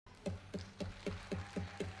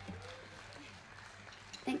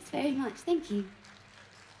very much. Thank you.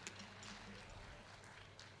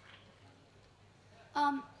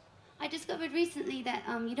 I discovered recently that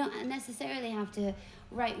you don't necessarily have to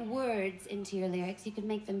write words into your lyrics. You can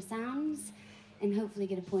make them sounds and hopefully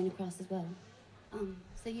get a point across as well.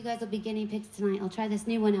 So you guys will be guinea pigs tonight. I'll try this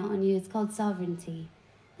new one out on you. It's called Sovereignty.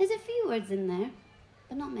 There's a few words in there,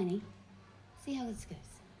 but not many. See how this goes.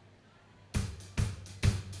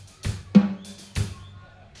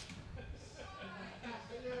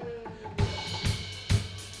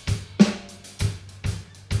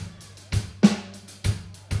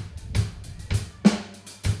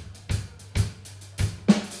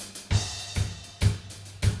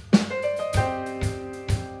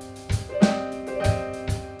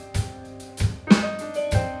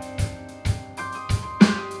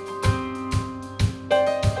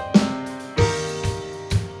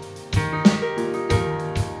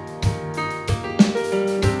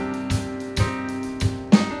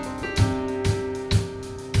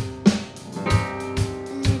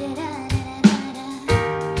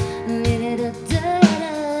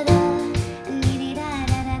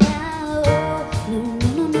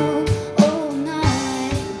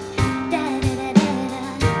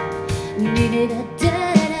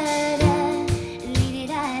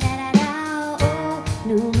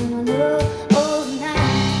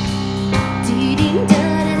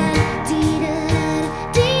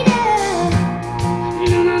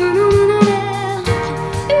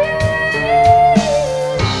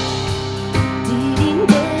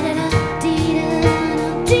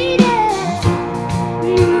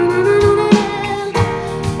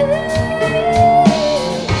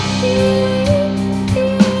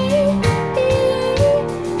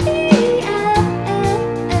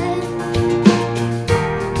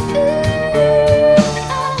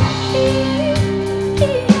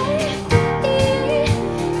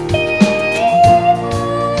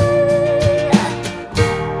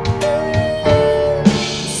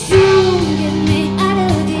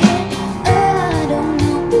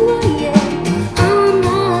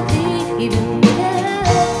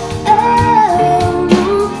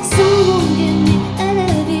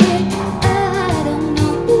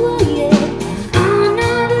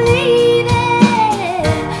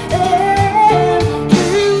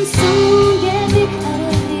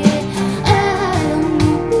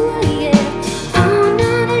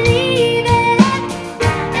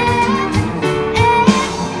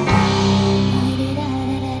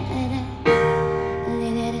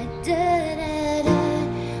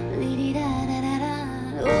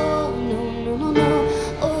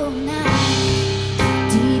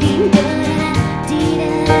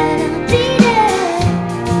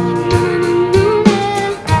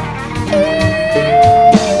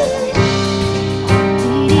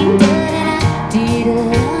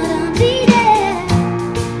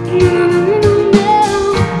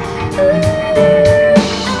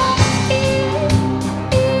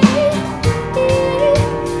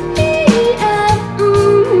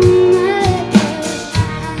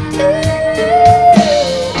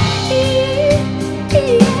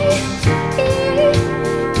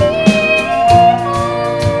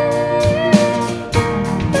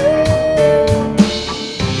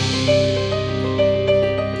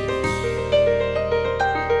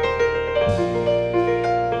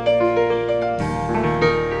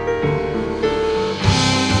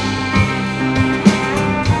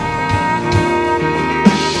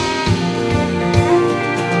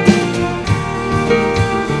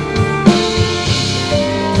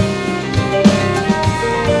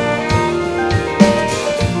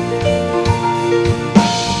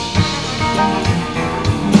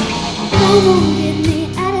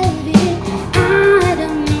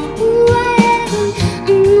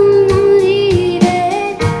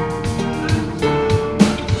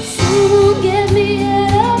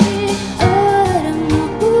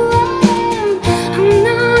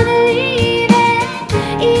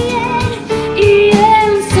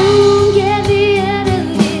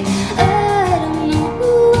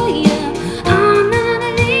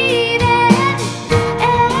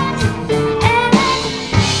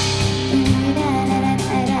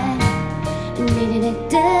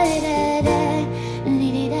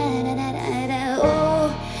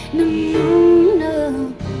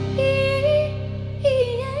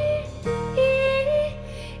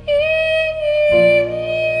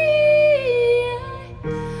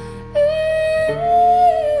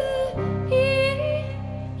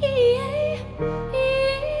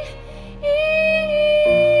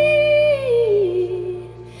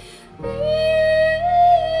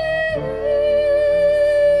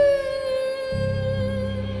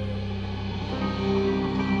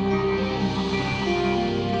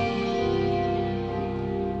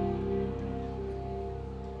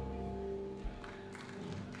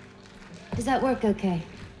 that work okay?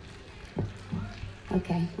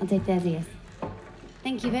 Okay, I'll take that as a yes.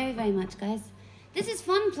 Thank you very, very much, guys. This is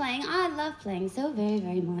fun playing. I love playing so very,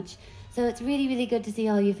 very much. So it's really, really good to see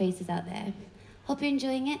all you faces out there. Hope you're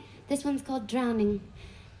enjoying it. This one's called Drowning.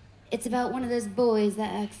 It's about one of those boys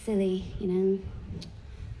that act silly, you know.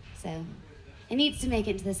 So, it needs to make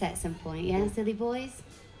it to the set at some point, yeah? Silly boys?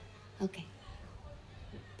 Okay.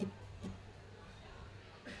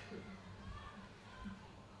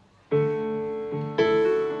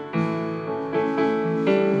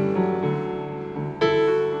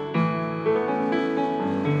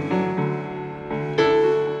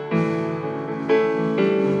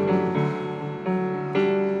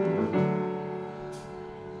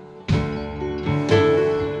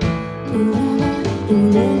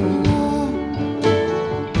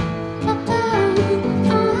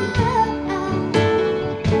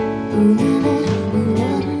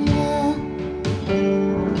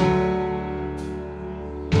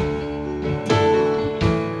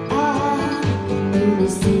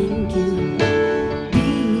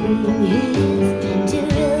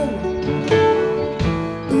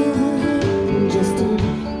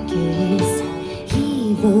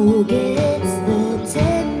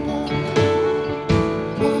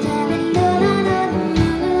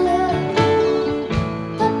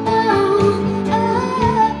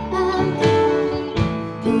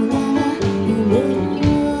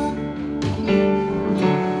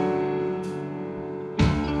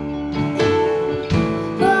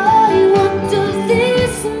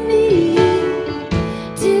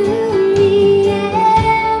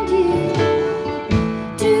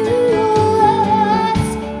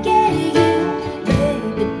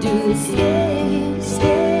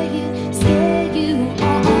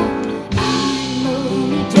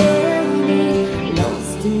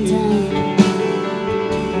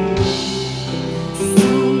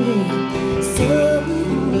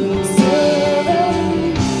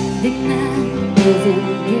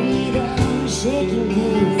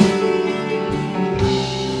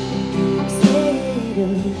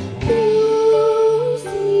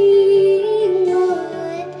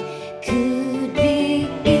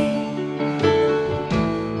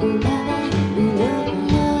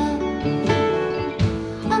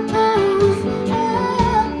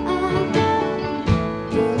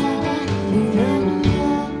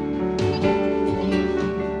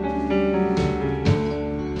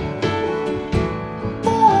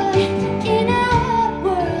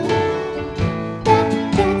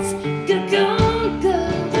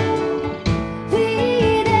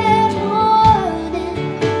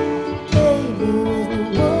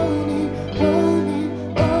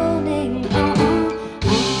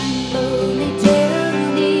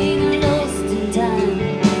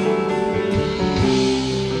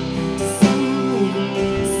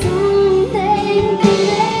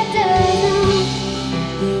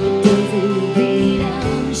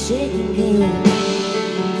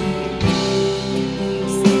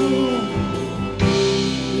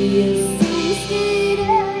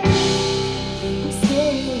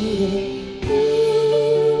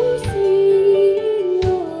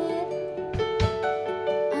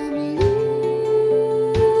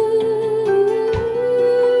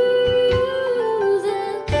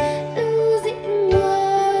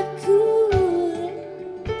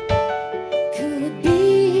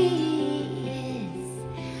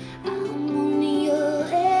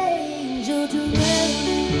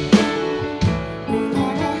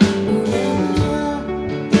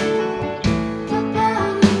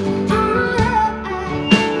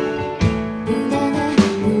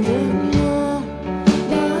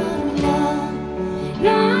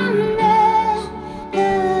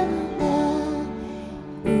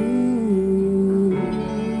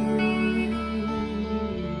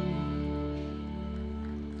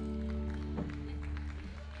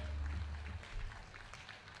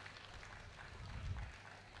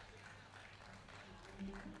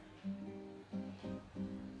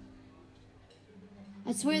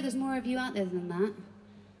 I swear there's more of you out there than that.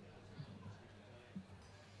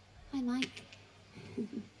 Hi, Mike.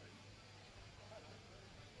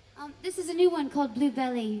 This is a new one called Blue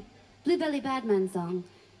Belly Badman song.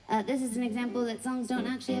 This is an example that songs don't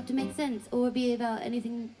actually have to make sense or be about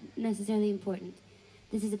anything necessarily important.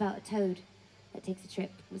 This is about a toad that takes a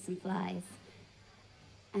trip with some flies.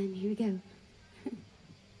 And here we go.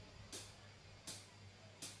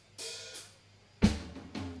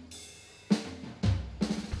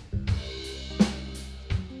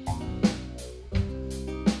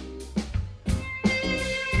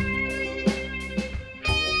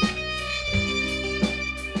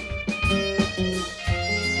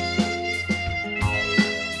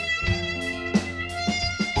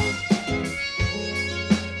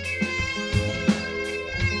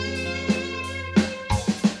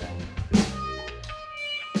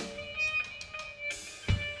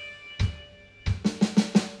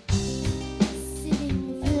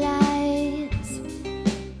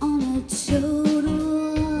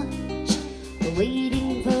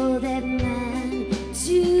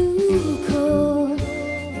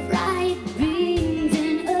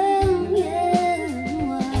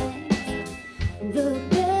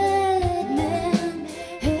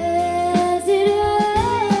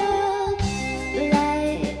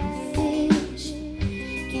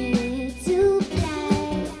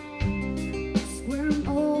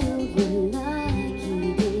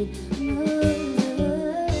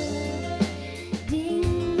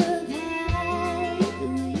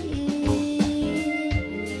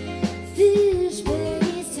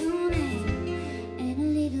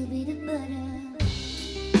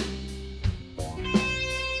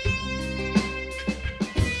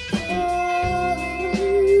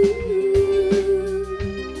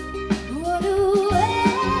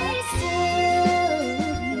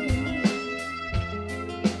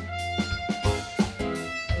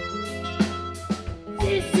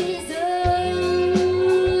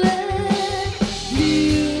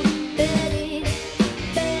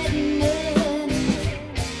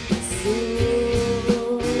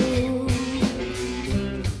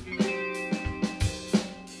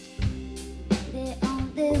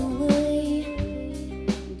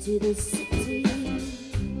 to the city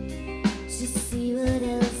to see what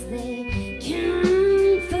else they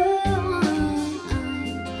can find.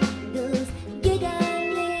 Those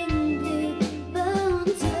giggling people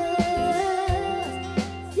just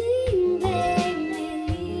think they may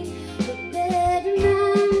leave the bed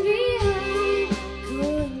man behind.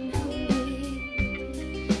 Couldn't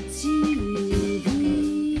TV,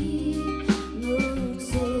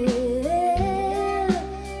 motel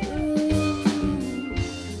room,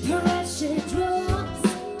 pressure drops.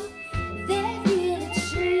 They feel a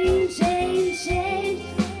change,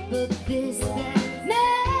 but this bad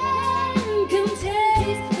man can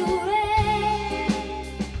taste the rain.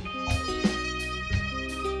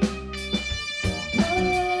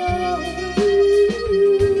 Oh,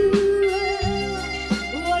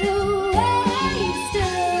 what a waste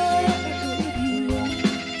of you.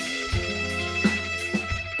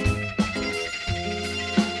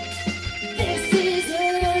 This is a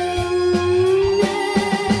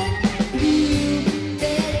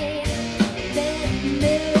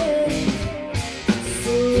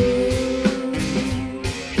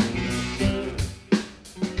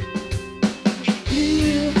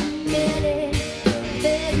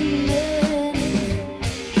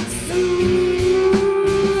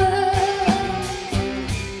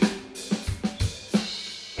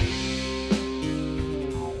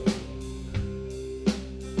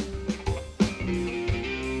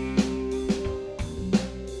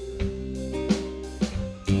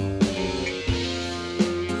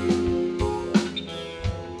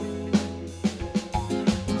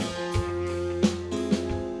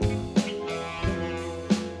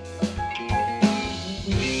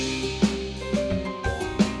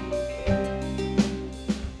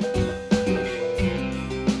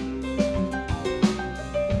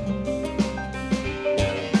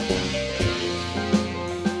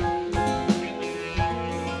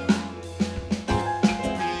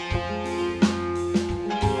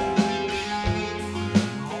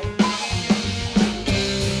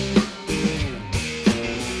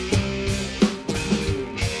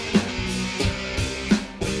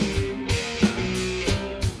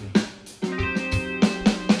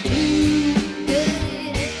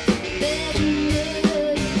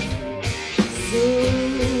so